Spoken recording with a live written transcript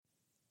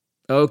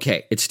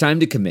Okay, it's time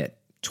to commit.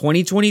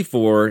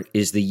 2024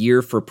 is the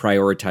year for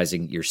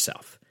prioritizing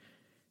yourself.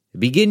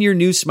 Begin your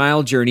new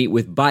smile journey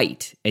with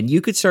Byte, and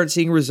you could start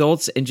seeing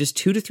results in just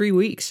 2 to 3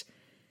 weeks.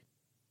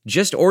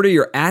 Just order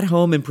your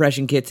at-home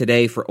impression kit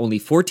today for only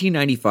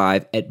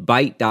 $14.95 at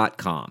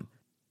Byte.com.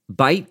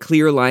 Byte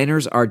clear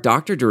aligners are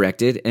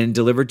doctor-directed and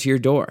delivered to your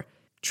door.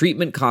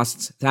 Treatment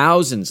costs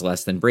thousands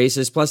less than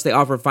braces, plus they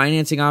offer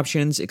financing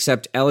options,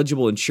 accept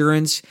eligible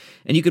insurance,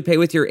 and you could pay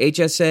with your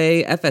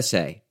HSA,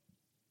 FSA.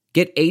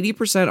 Get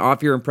 80%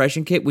 off your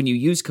impression kit when you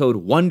use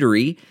code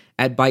WONDERY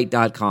at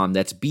Byte.com.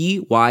 That's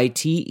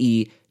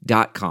BYTE.com.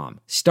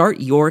 Start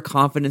your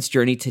confidence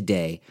journey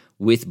today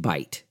with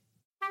Byte.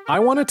 I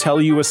want to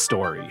tell you a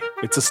story.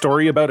 It's a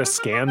story about a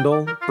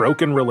scandal,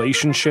 broken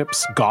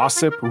relationships,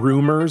 gossip,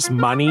 rumors,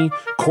 money,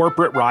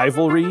 corporate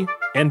rivalry,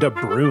 and a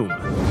broom.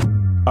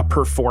 A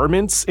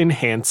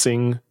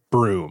performance-enhancing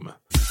broom.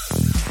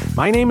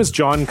 My name is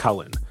John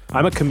Cullen.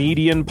 I'm a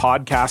comedian,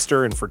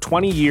 podcaster, and for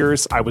 20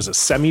 years, I was a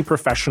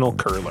semi-professional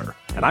curler.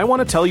 And I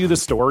want to tell you the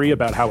story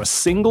about how a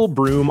single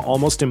broom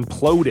almost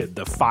imploded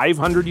the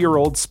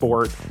 500-year-old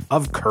sport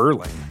of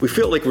curling. We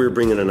felt like we were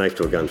bringing a knife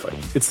to a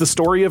gunfight. It's the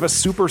story of a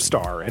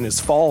superstar and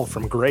his fall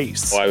from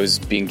grace. I was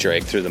being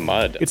dragged through the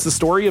mud. It's the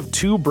story of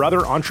two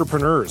brother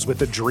entrepreneurs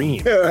with a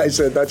dream. I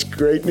said, that's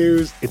great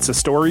news. It's a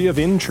story of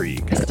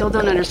intrigue. I still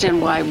don't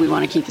understand why we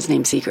want to keep his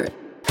name secret.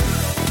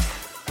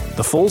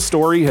 The full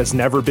story has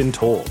never been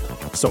told,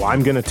 so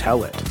I'm going to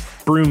tell it.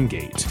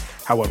 Broomgate,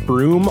 how a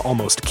broom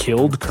almost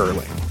killed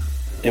curling.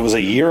 It was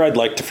a year I'd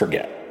like to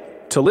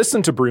forget. To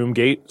listen to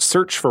Broomgate,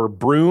 search for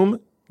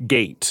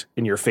Broomgate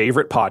in your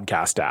favorite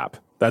podcast app.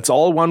 That's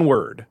all one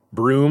word,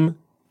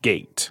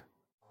 Broomgate.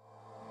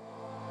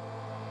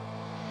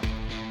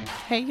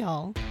 Hey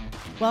y'all,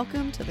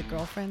 welcome to the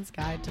Girlfriend's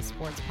Guide to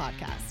Sports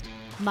podcast.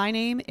 My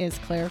name is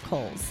Claire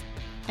Coles,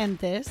 and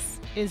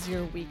this is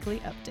your weekly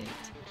update.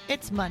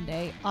 It's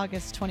Monday,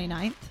 August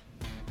 29th.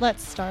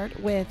 Let's start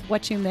with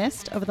what you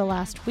missed over the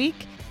last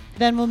week.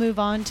 Then we'll move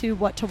on to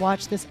what to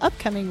watch this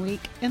upcoming week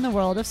in the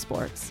world of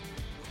sports.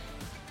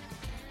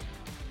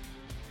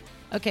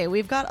 Okay,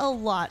 we've got a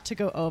lot to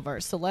go over,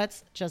 so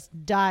let's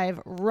just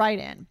dive right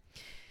in.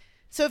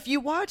 So if you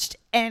watched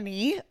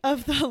any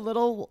of the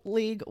Little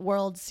League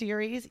World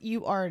Series,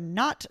 you are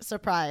not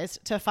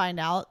surprised to find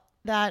out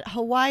that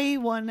Hawaii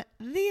won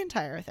the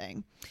entire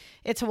thing.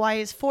 It's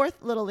Hawaii's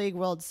fourth Little League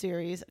World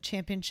Series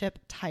championship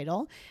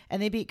title, and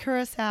they beat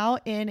Curaçao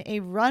in a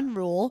run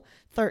rule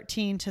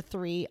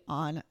 13-3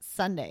 on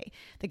Sunday.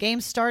 The game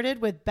started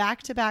with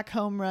back-to-back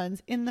home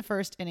runs in the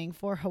first inning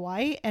for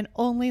Hawaii and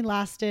only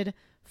lasted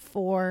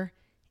 4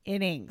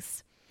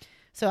 innings.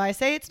 So I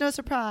say it's no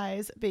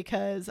surprise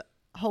because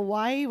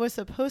Hawaii was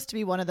supposed to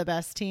be one of the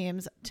best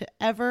teams to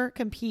ever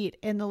compete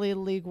in the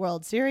Little League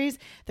World Series.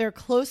 Their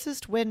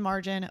closest win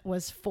margin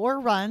was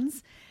 4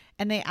 runs,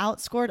 and they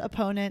outscored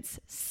opponents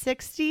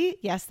 60,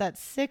 yes,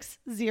 that's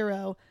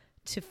 60-5.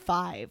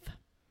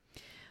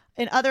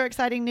 In other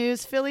exciting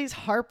news, Phillies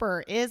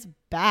Harper is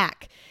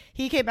back.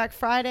 He came back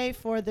Friday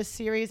for the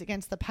series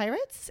against the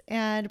Pirates,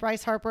 and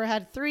Bryce Harper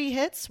had 3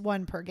 hits,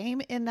 1 per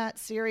game in that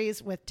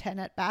series with 10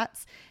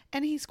 at-bats,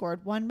 and he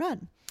scored 1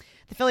 run.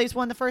 The Phillies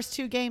won the first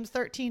 2 games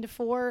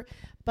 13-4,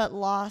 but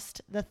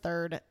lost the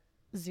third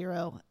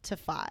 0-5.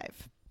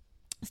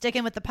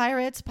 Sticking with the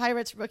Pirates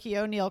rookie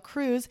O'Neal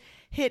Cruz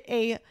hit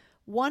a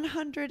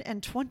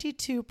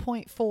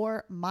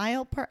 122.4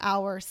 mile per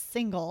hour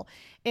single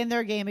in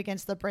their game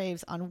against the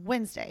Braves on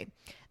Wednesday.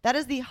 That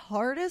is the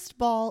hardest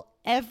ball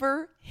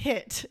ever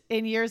hit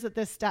in years that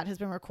this stat has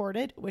been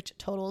recorded, which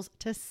totals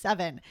to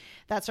 7.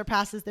 That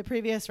surpasses the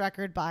previous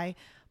record by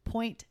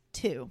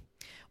 0.2.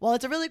 While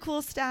it's a really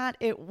cool stat,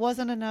 it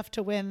wasn't enough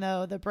to win,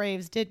 though. The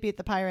Braves did beat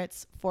the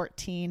Pirates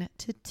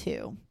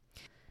 14-2.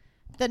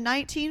 The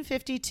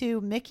 1952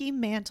 Mickey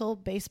Mantle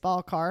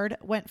baseball card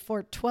went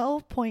for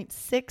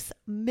 $12.6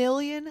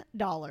 million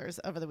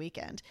over the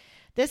weekend.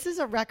 This is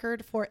a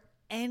record for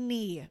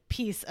any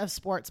piece of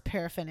sports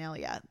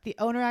paraphernalia. The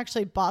owner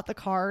actually bought the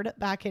card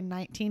back in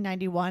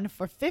 1991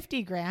 for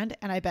 $50,000,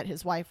 and I bet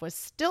his wife was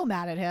still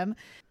mad at him.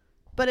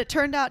 But it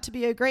turned out to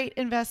be a great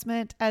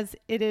investment as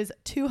it is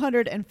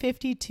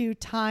 252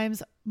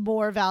 times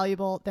more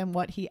valuable than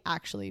what he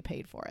actually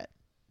paid for it.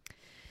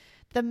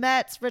 The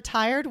Mets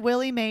retired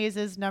Willie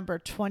Mays' number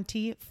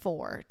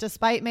 24,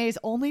 despite Mays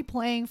only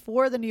playing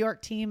for the New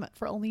York team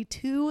for only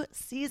 2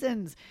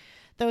 seasons.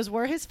 Those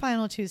were his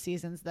final 2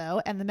 seasons, though,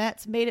 and the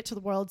Mets made it to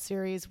the World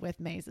Series with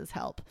Mays'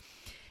 help.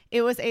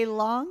 It was a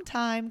long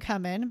time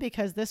coming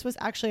because this was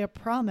actually a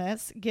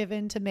promise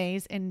given to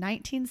Mays in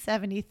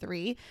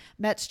 1973.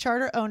 Mets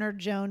charter owner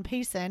Joan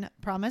Payson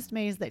promised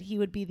Mays that he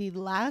would be the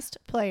last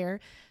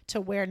player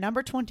to wear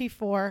number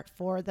 24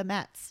 for the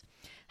Mets.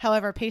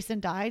 However,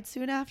 Payson died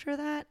soon after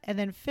that, and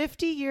then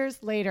 50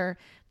 years later,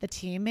 the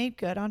team made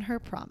good on her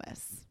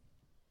promise.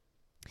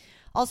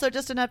 Also,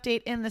 just an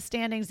update in the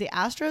standings. The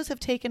Astros have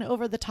taken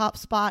over the top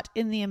spot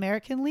in the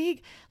American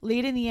League,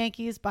 leading the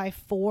Yankees by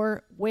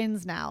 4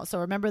 wins now. So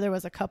remember, there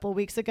was a couple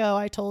weeks ago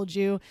I told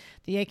you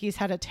the Yankees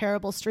had a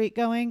terrible streak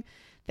going.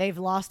 They've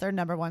lost their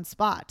number one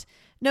spot.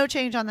 No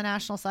change on the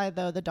national side,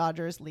 though. The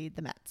Dodgers lead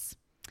the Mets.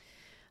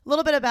 A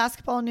little bit of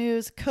basketball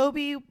news.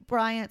 Kobe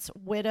Bryant's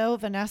widow,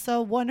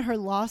 Vanessa, won her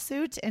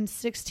lawsuit in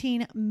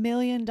 $16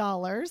 million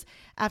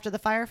after the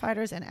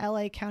firefighters and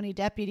LA County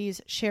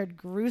deputies shared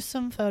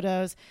gruesome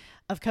photos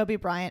of Kobe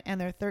Bryant and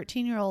their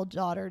 13-year-old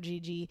daughter,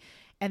 Gigi,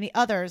 and the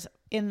others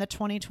in the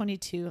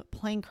 2022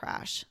 plane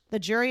crash. The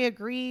jury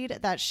agreed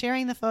that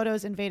sharing the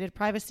photos invaded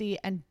privacy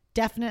and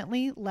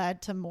definitely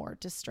led to more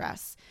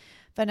distress.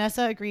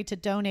 Vanessa agreed to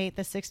donate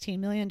the $16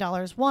 million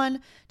won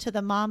to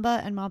the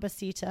Mamba and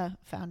Mambacita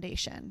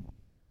Foundation.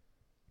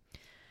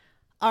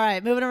 All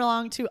right, moving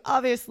along to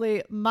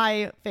obviously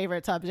my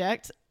favorite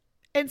subject,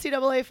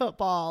 NCAA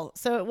football.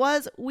 So it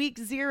was week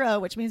 0,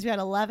 which means we had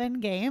 11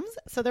 games.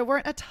 So there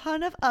weren't a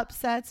ton of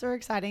upsets or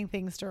exciting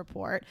things to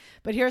report.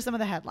 But here are some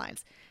of the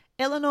headlines.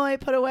 Illinois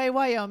put away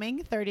Wyoming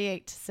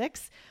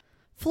 38-6.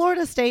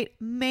 Florida State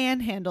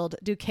manhandled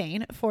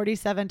Duquesne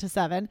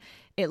 47-7.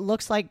 It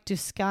looks like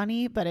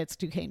Duskani, but it's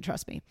Duquesne,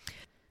 trust me.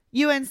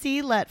 UNC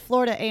let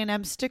Florida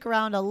A&M stick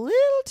around a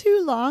little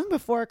too long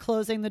before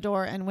closing the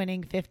door and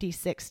winning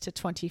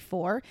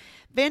 56-24.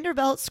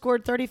 Vanderbilt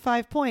scored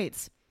 35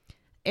 points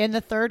in the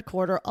third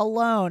quarter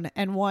alone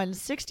and won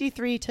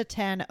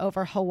 63-10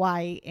 over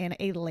Hawaii in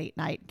a late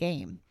night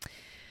game.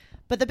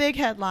 But the big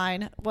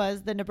headline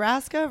was the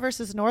Nebraska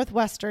versus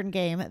Northwestern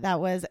game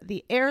that was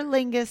the Aer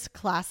Lingus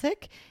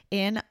Classic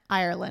in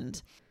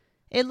Ireland.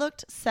 It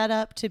looked set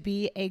up to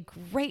be a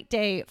great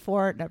day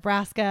for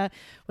Nebraska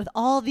with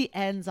all the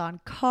ends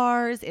on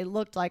cars. It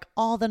looked like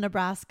all the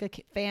Nebraska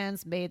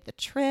fans made the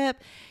trip.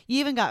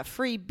 You even got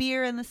free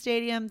beer in the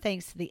stadium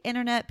thanks to the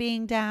internet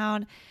being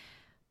down.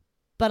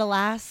 But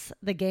alas,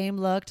 the game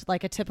looked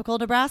like a typical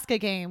Nebraska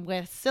game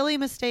with silly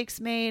mistakes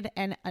made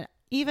and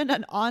even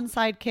an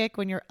onside kick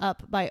when you're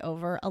up by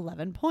over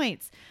 11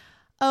 points.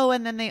 Oh,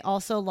 and then they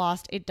also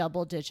lost a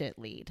double-digit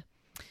lead.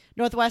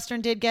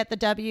 Northwestern did get the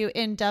W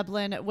in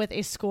Dublin with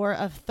a score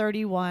of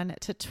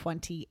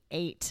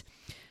 31-28.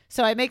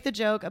 So I make the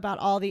joke about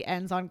all the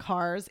ends on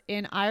cars.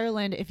 In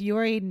Ireland, if you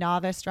are a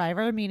novice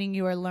driver, meaning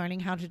you are learning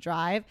how to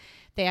drive,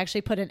 they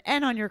actually put an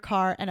N on your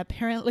car, and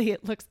apparently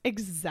it looks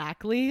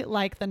exactly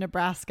like the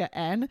Nebraska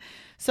N.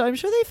 So I'm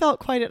sure they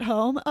felt quite at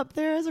home up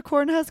there as a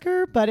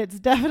Cornhusker, but it's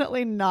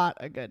definitely not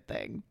a good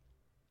thing.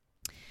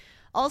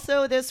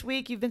 Also this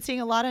week, you've been seeing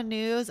a lot of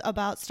news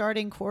about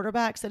starting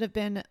quarterbacks that have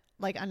been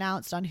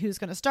announced on who's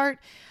going to start.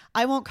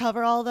 I won't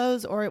cover all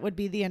those, or it would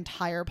be the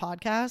entire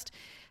podcast.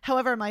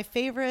 However, my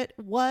favorite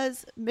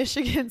was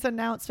Michigan's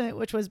announcement,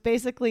 which was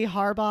basically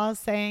Harbaugh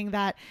saying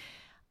that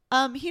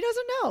he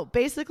doesn't know.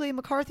 Basically,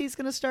 McCarthy's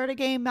going to start a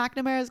game,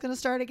 McNamara is going to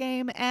start a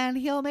game, and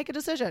he'll make a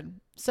decision.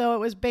 So it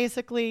was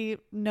basically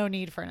no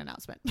need for an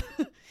announcement.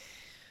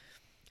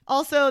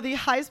 Also, the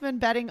Heisman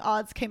betting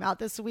odds came out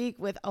this week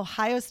with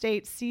Ohio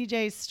State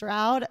CJ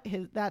Stroud,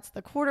 that's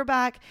the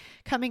quarterback,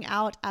 coming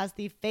out as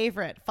the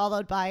favorite,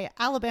 followed by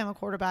Alabama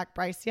quarterback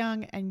Bryce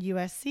Young and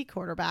USC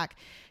quarterback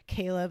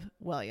Caleb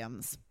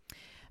Williams.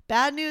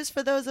 Bad news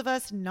for those of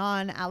us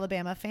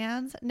non-Alabama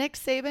fans. Nick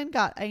Saban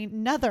got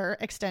another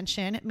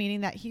extension, meaning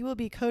that he will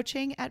be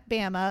coaching at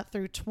Bama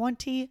through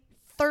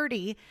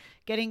 2030,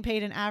 getting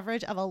paid an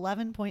average of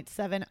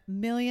 $11.7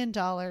 million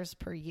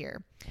per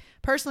year.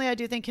 Personally, I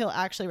do think he'll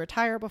actually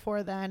retire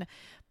before then,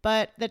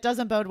 but that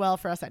doesn't bode well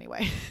for us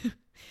anyway.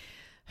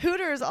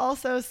 Hooters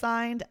also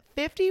signed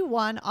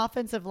 51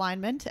 offensive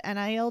linemen to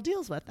NIL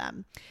deals with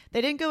them.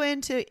 They didn't go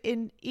into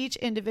each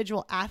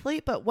individual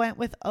athlete, but went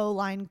with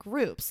O-line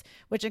groups,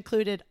 which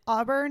included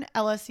Auburn,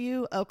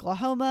 LSU,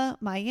 Oklahoma,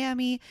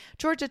 Miami,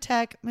 Georgia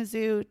Tech,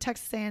 Mizzou,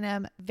 Texas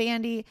A&M,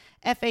 Vandy,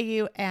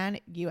 FAU,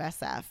 and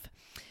USF.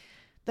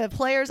 The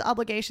players'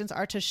 obligations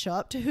are to show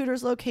up to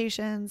Hooters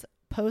locations,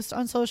 post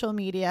on social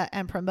media,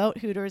 and promote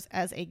Hooters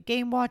as a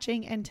game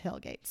watching and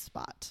tailgate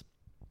spot.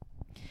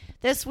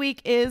 This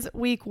week is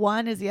week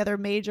 1 is the other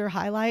major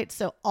highlight.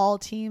 So all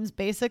teams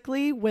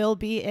basically will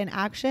be in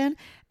action,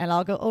 and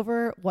I'll go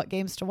over what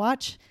games to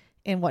watch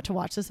and what to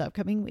watch this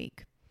upcoming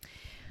week.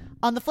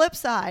 On the flip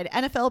side,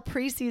 NFL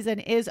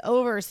preseason is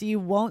over, so you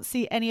won't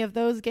see any of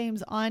those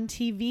games on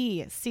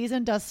TV.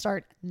 Season does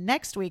start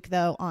next week,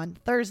 though, on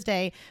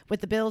Thursday,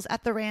 with the Bills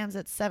at the Rams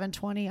at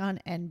 7:20 on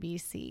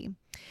NBC.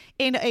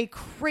 In a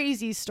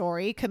crazy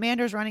story,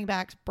 Commanders running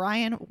back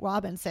Brian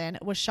Robinson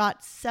was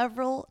shot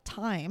several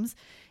times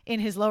in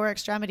his lower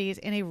extremities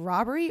in a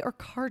robbery or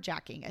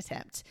carjacking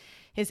attempt.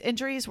 His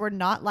injuries were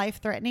not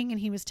life-threatening, and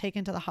he was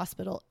taken to the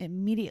hospital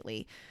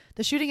immediately.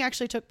 The shooting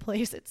actually took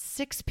place at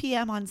 6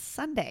 p.m. on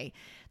Sunday.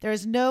 There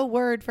is no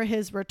word for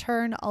his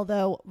return,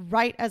 although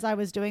right as I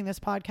was doing this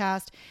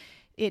podcast,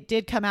 it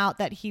did come out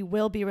that he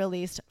will be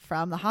released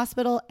from the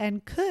hospital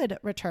and could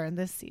return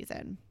this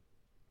season.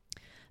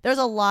 There's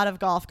a lot of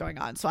golf going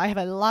on, so I have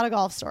a lot of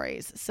golf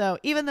stories. So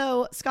even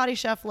though Scottie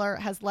Scheffler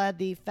has led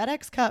the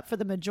FedEx Cup for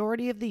the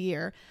majority of the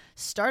year,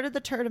 started the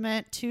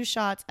tournament 2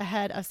 shots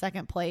ahead of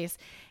second place,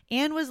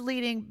 and was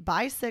leading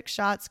by 6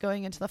 shots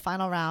going into the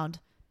final round,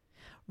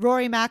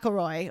 Rory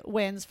McIlroy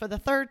wins for the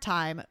 3rd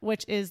time,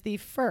 which is the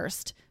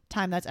first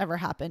time that's ever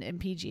happened in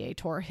PGA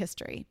Tour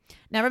history.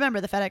 Now remember,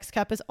 the FedEx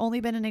Cup has only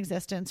been in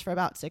existence for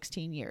about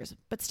 16 years,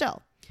 but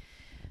still.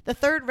 The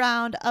third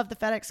round of the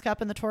FedEx Cup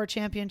and the Tour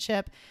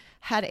Championship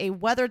had a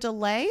weather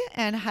delay,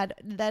 and had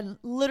then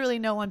literally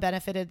no one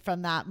benefited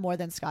from that more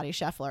than Scottie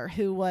Scheffler,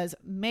 who was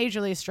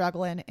majorly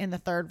struggling in the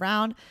third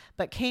round,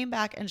 but came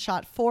back and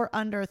shot 4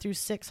 under through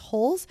 6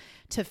 holes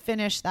to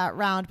finish that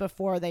round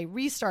before they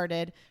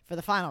restarted for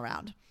the final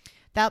round.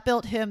 That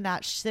built him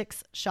that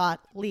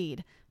 6-shot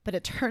lead, but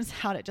it turns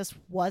out it just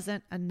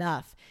wasn't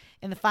enough.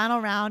 In the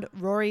final round,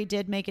 Rory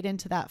did make it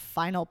into that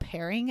final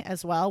pairing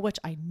as well, which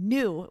I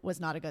knew was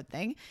not a good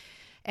thing.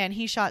 And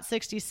he shot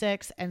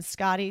 66 and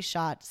Scottie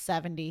shot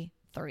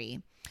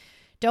 73.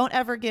 Don't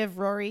ever give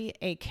Rory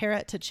a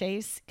carrot to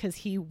chase, because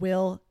he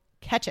will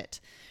catch it.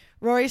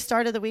 Rory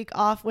started the week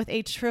off with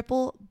a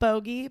triple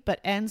bogey,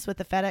 but ends with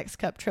the FedEx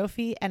Cup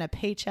trophy and a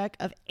paycheck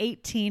of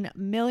 $18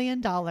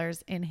 million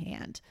in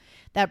hand.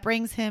 That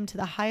brings him to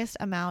the highest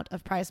amount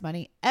of prize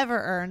money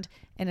ever earned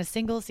in a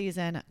single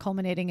season,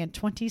 culminating in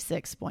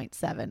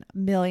 $26.7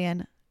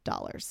 million.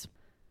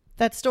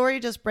 That story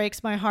just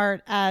breaks my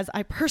heart, as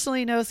I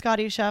personally know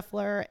Scottie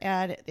Scheffler,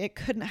 and it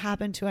couldn't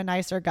happen to a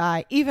nicer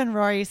guy. Even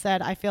Rory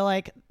said, I feel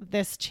like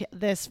this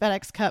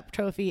FedEx Cup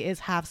trophy is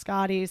half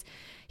Scottie's.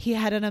 He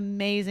had an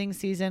amazing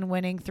season,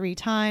 winning 3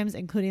 times,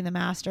 including the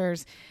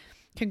Masters.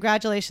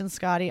 Congratulations,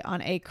 Scottie,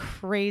 on a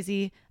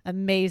crazy,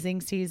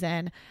 amazing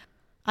season.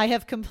 I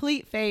have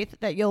complete faith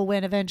that you'll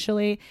win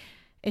eventually.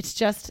 It's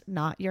just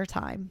not your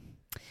time.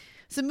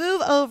 So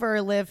move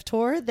over, Live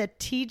Tour. The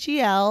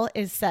TGL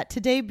is set to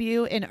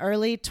debut in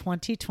early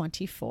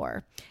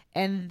 2024.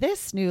 And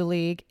this new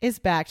league is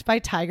backed by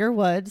Tiger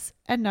Woods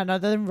and none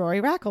other than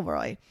Rory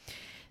McIlroy.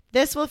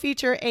 This will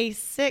feature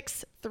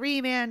 6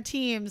 3-man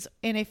teams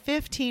in a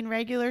 15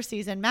 regular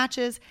season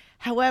matches.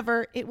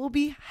 However, it will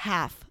be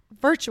half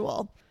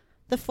virtual.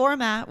 The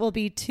format will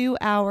be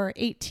 2-hour,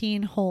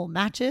 18-hole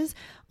matches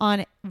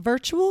on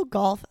Virtual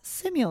Golf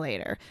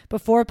Simulator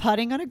before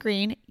putting on a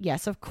green.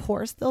 Yes, of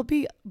course, there'll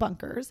be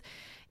bunkers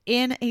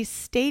in a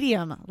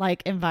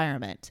stadium-like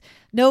environment.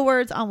 No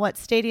words on what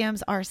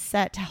stadiums are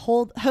set to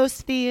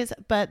host these,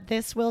 but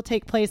this will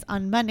take place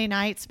on Monday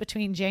nights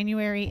between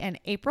January and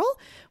April,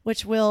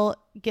 which will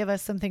give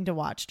us something to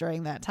watch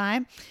during that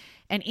time.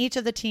 And each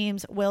of the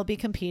teams will be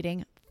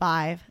competing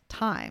 5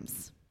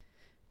 times.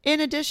 In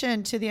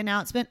addition to the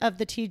announcement of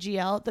the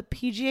TGL, the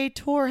PGA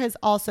Tour has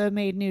also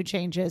made new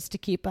changes to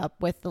keep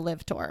up with the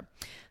Live Tour.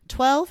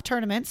 12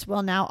 tournaments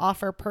will now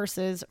offer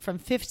purses from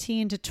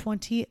 $15 to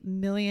 $20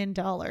 million.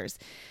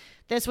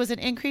 This was an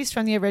increase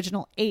from the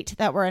original 8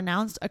 that were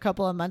announced a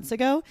couple of months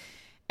ago,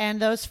 and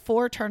those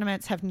 4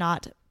 tournaments have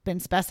not been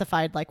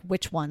specified, like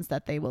which ones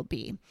that they will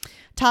be.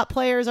 Top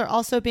players are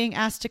also being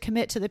asked to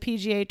commit to the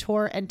PGA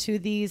Tour and to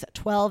these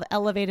 12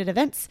 elevated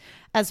events,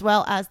 as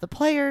well as the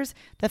Players,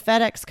 the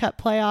FedEx Cup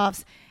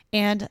playoffs,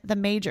 and the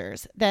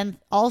majors. Then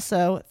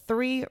also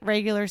 3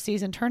 regular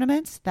season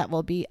tournaments that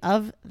will be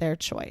of their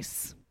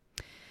choice.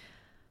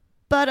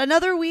 But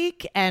another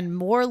week and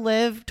more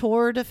Live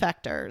Tour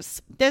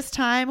defectors. This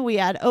time we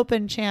had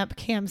Open champ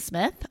Cam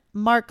Smith,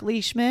 Mark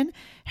Leishman,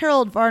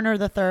 Harold Varner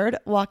III,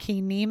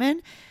 Joaquin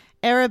Niemann,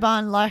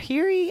 Erbon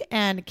Lahiri,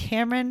 and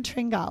Cameron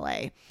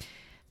Tringale.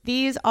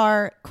 These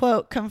are,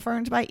 quote,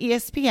 confirmed by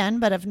ESPN,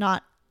 but have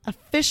not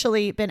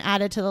officially been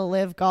added to the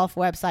Live Golf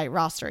website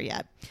roster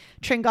yet.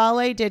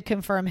 Tringale did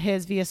confirm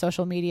his via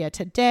social media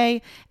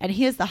today, and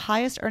he is the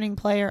highest earning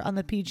player on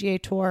the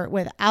PGA Tour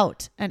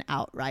without an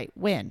outright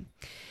win.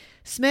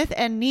 Smith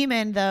and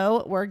Niemann,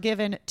 though, were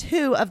given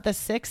 2 of the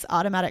 6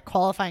 automatic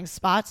qualifying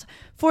spots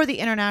for the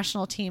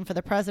international team for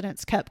the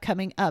President's Cup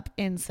coming up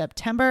in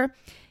September.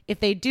 If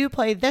they do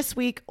play this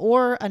week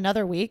or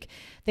another week,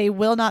 they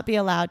will not be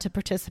allowed to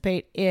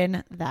participate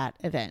in that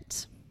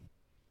event.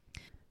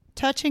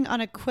 Touching on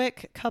a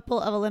quick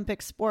couple of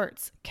Olympic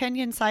sports,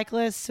 Kenyan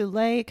cyclist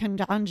Sule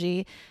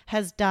Kandanji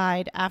has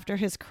died after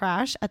his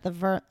crash at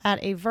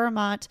a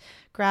Vermont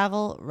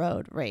gravel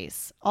road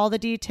race. All the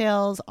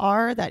details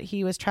are that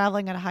he was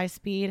traveling at a high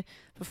speed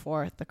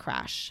before the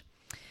crash.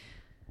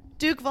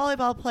 Duke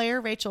volleyball player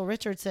Rachel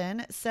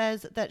Richardson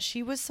says that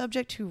she was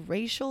subject to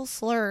racial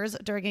slurs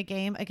during a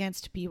game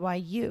against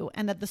BYU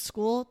and that the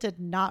school did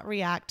not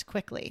react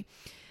quickly.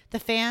 The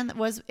fan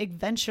was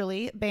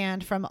eventually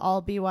banned from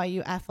all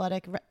BYU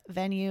athletic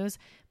venues,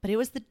 but it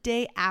was the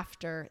day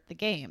after the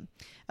game.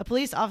 A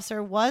police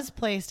officer was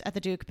placed at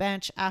the Duke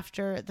bench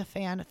after the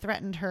fan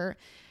threatened her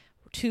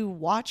to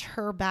watch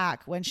her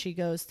back when she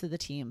goes to the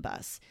team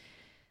bus.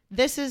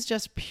 This is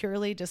just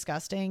purely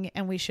disgusting,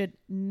 and we should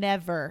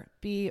never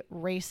be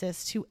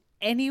racist to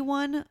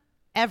anyone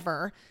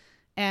ever.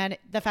 And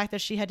the fact that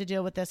she had to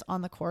deal with this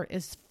on the court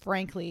is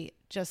frankly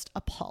just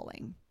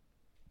appalling.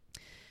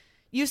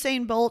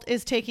 Usain Bolt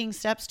is taking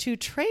steps to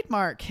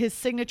trademark his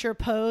signature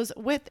pose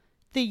with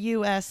the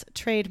U.S.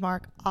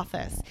 Trademark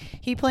Office.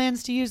 He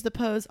plans to use the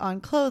pose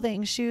on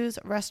clothing, shoes,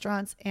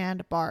 restaurants,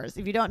 and bars.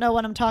 If you don't know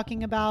what I'm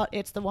talking about,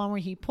 it's the one where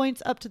he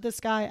points up to the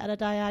sky at a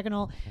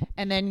diagonal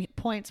and then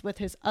points with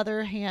his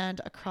other hand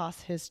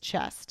across his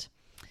chest.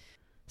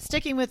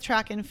 Sticking with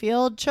track and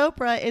field,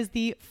 Chopra is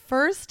the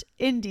first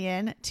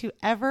Indian to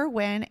ever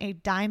win a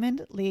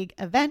Diamond League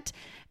event,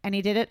 and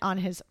he did it on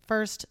his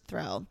first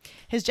throw.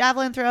 His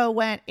javelin throw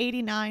went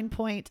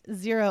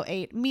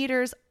 89.08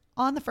 meters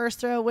on the first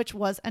throw, which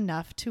was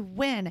enough to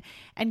win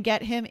and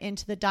get him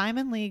into the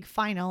Diamond League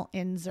final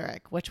in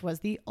Zurich, which was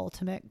the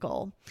ultimate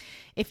goal.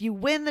 If you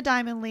win the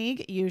Diamond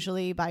League,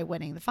 usually by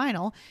winning the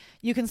final,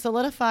 you can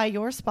solidify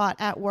your spot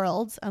at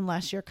Worlds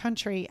unless your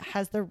country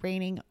has the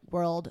reigning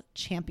world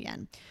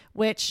champion,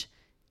 which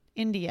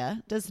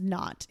India does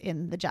not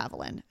in the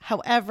javelin.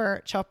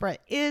 However, Chopra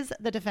is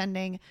the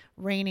defending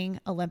reigning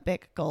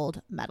Olympic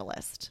gold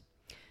medalist.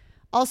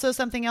 Also,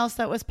 something else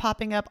that was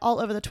popping up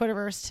all over the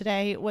Twitterverse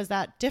today was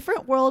that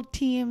different World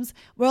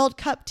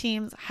Cup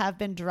teams have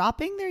been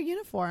dropping their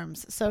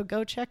uniforms. So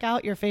go check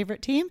out your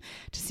favorite team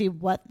to see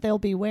what they'll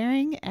be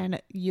wearing,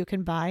 and you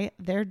can buy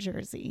their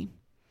jersey.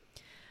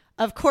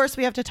 Of course,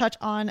 we have to touch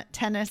on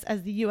tennis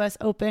as the U.S.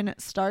 Open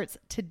starts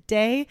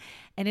today,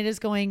 and it is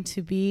going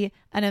to be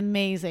an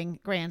amazing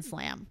Grand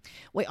Slam.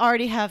 We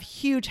already have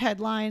huge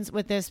headlines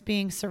with this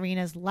being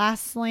Serena's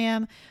last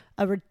slam,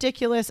 a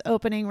ridiculous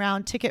opening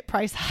round ticket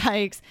price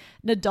hikes,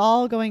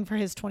 Nadal going for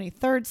his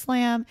 23rd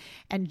slam,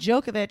 and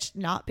Djokovic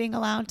not being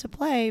allowed to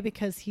play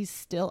because he's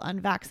still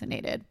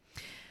unvaccinated.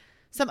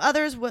 Some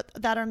others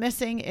that are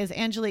missing is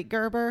Angelique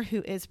Kerber,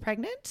 who is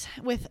pregnant,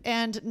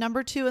 and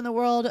number 2 in the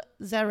world,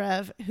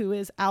 Zverev, who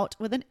is out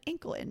with an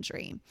ankle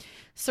injury.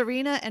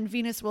 Serena and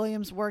Venus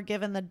Williams were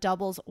given the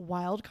doubles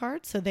wild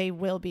card, so they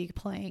will be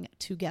playing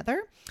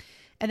together.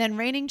 And then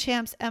reigning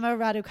champs Emma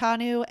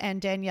Raducanu and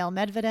Danielle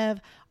Medvedev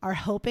are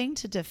hoping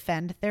to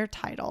defend their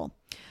title.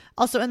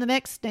 Also in the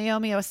mix,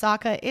 Naomi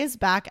Osaka is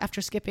back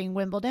after skipping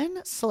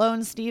Wimbledon.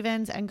 Sloane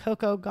Stephens and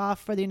Coco Gauff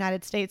for the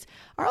United States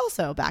are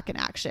also back in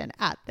action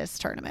at this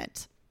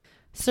tournament.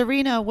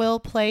 Serena will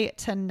play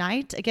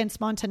tonight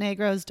against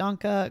Montenegro's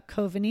Danka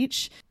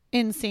Kovinic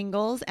in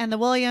singles, and the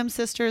Williams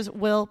sisters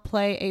will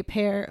play a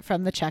pair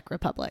from the Czech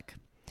Republic.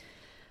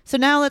 So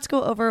now let's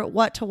go over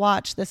what to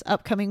watch this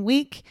upcoming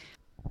week.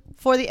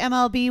 For the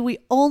MLB, we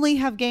only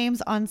have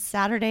games on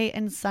Saturday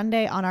and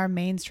Sunday on our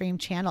mainstream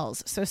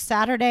channels. So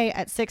Saturday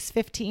at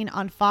 6:15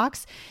 on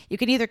Fox, you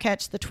can either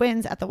catch the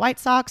Twins at the White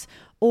Sox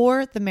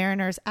or the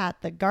Mariners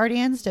at the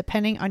Guardians,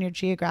 depending on your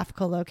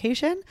geographical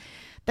location.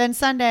 Then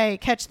Sunday,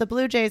 catch the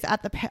Blue Jays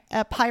at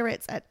the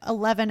Pirates at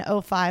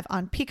 11:05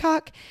 on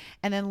Peacock.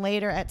 And then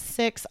later at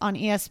 6 on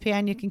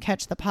ESPN, you can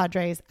catch the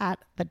Padres at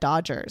the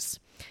Dodgers.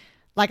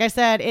 Like I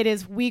said, it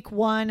is week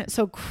 1,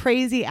 so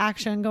crazy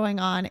action going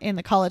on in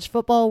the college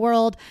football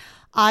world.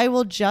 I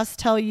will just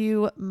tell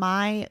you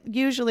my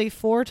usually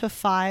 4 to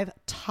 5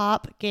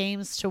 top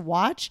games to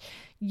watch.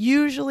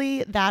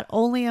 Usually that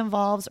only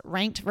involves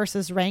ranked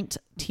versus ranked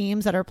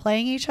teams that are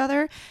playing each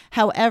other.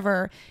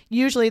 However,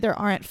 usually there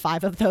aren't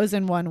 5 of those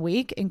in one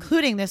week,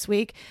 including this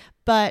week.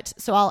 But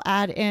so I'll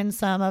add in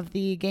some of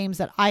the games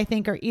that I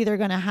think are either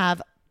going to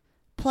have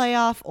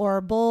playoff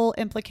or bowl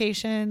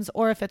implications,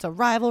 or if it's a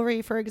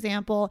rivalry, for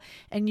example.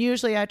 And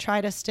usually I try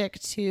to stick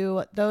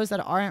to those that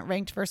aren't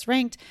ranked versus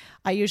ranked.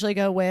 I usually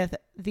go with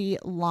the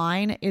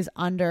line is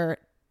under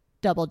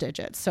double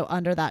digits, so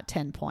under that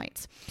 10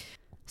 points.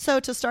 So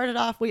to start it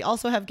off, we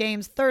also have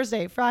games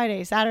Thursday,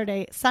 Friday,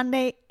 Saturday,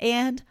 Sunday,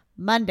 and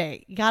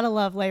Monday. You gotta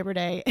love Labor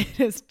Day. It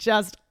is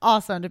just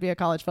awesome to be a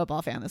college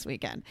football fan this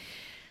weekend.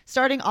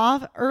 Starting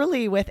off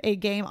early with a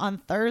game on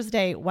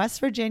Thursday,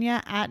 West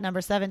Virginia at number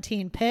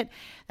 17 Pitt.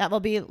 That will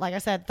be, like I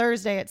said,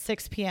 Thursday at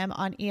 6 p.m.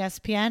 on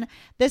ESPN.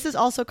 This is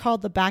also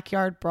called the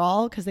Backyard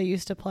Brawl because they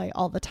used to play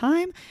all the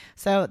time.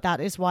 So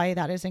that is why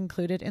that is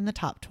included in the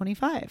top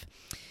 25.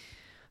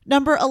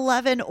 Number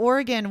 11,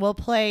 Oregon will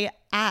play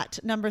at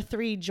number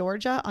 3,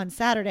 Georgia on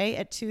Saturday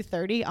at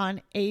 2:30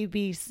 on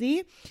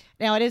ABC.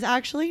 Now, it is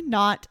actually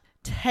not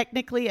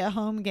technically a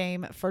home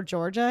game for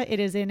Georgia. It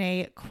is in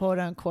a quote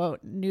unquote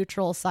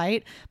neutral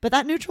site, but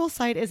that neutral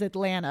site is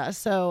Atlanta.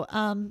 So,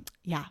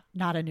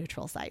 not a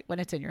neutral site when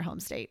it's in your home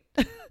state.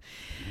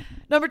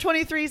 Number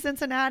 23,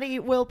 Cincinnati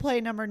will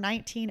play number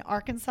 19,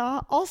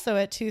 Arkansas, also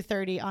at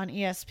 2:30 on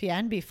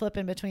ESPN. Be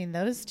flipping between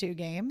those two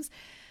games.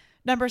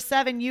 Number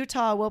 7,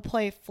 Utah will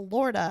play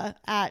Florida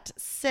at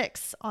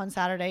 6 on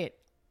Saturday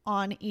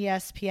on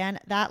ESPN.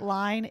 That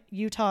line,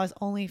 Utah is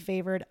only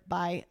favored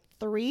by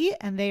 3,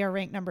 and they are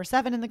ranked number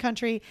 7 in the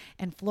country,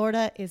 and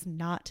Florida is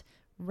not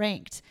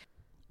ranked.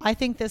 I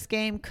think this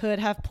game could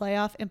have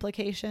playoff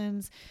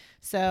implications,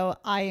 so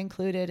I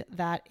included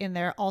that in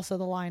there. Also,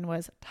 the line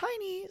was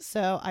tiny,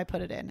 so I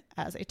put it in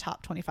as a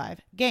top 25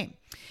 game.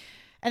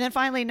 And then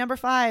finally, number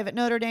 5,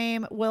 Notre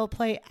Dame will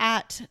play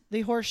at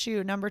the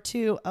Horseshoe, number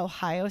 2,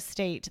 Ohio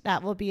State.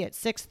 That will be at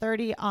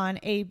 6:30 on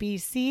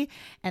ABC,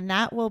 and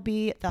that will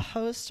be the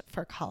host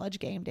for College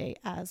Game Day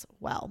as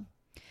well.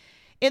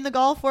 In the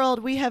golf world,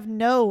 we have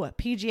no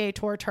PGA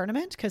Tour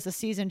tournament because the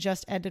season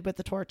just ended with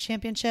the Tour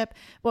Championship,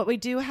 but we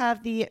do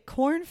have the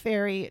Korn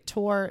Ferry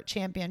Tour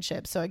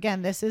Championship. So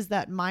again, this is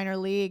that minor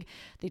league.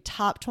 The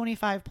top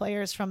 25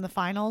 players from the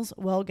finals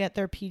will get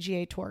their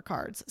PGA Tour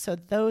cards. So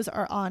those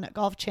are on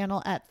Golf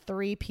Channel at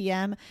 3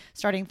 p.m.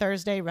 starting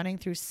Thursday, running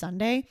through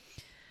Sunday.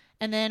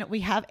 And then we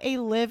have a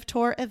Live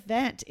Tour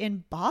event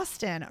in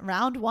Boston.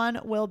 Round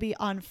 1 will be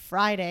on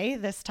Friday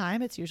this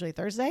time. It's usually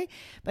Thursday,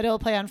 but it'll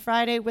play on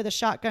Friday with a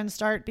shotgun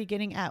start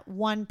beginning at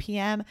 1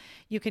 p.m.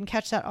 You can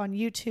catch that on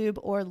YouTube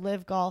or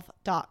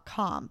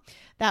livegolf.com.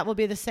 That will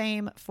be the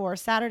same for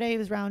Saturday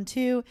is round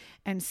 2,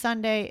 and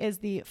Sunday is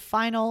the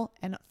final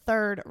and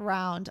third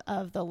round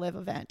of the Live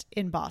event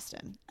in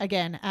Boston,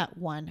 again at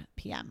 1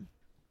 p.m.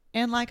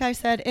 And like I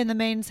said in the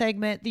main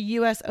segment, the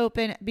U.S.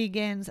 Open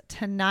begins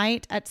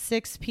tonight at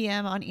 6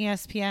 p.m. on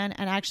ESPN,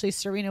 and actually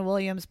Serena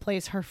Williams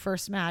plays her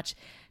first match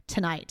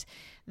tonight.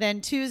 Then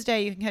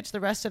Tuesday, you can catch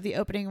the rest of the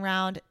opening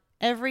round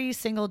every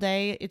single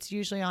day. It's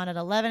usually on at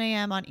 11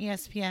 a.m. on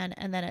ESPN,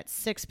 and then at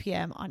 6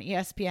 p.m. on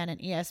ESPN and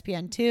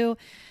ESPN2.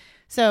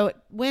 So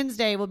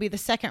Wednesday will be the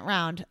second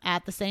round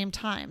at the same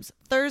times.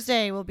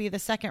 Thursday will be the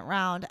second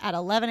round at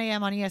 11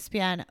 a.m. on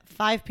ESPN,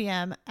 5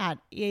 p.m. at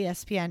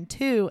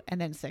ESPN2, and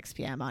then 6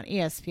 p.m. on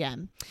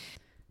ESPN.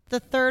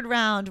 The third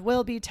round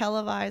will be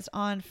televised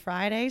on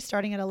Friday,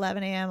 starting at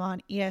 11 a.m.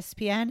 on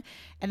ESPN,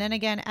 and then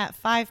again at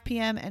 5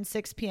 p.m. and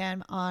 6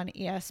 p.m. on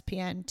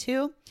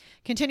ESPN2.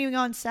 Continuing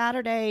on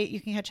Saturday, you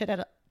can catch it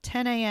at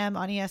 10 a.m.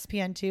 on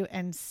ESPN2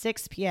 and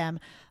 6 p.m.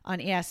 on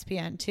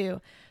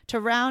ESPN2. To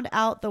round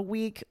out the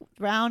week,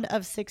 round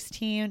of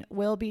 16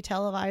 will be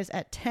televised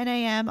at 10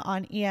 a.m.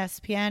 on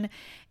ESPN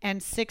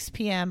and 6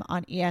 p.m.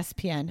 on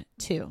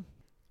ESPN2.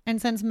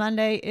 And since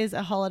Monday is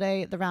a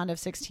holiday, the round of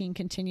 16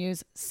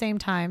 continues, same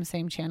time,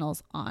 same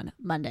channels on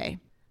Monday.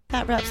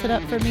 That wraps it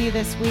up for me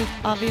this week.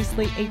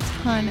 Obviously, a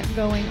ton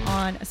going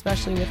on,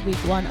 especially with week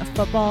 1 of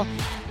football.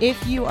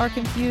 If you are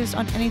confused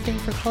on anything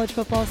for college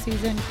football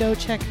season, go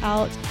check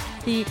out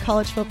the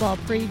college football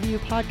preview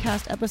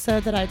podcast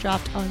episode that I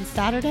dropped on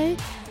Saturday.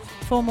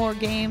 For more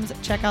games,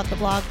 check out the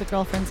blog, The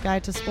Girlfriend's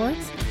Guide to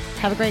Sports.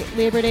 Have a great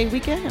Labor Day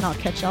weekend, and I'll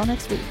catch y'all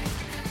next week.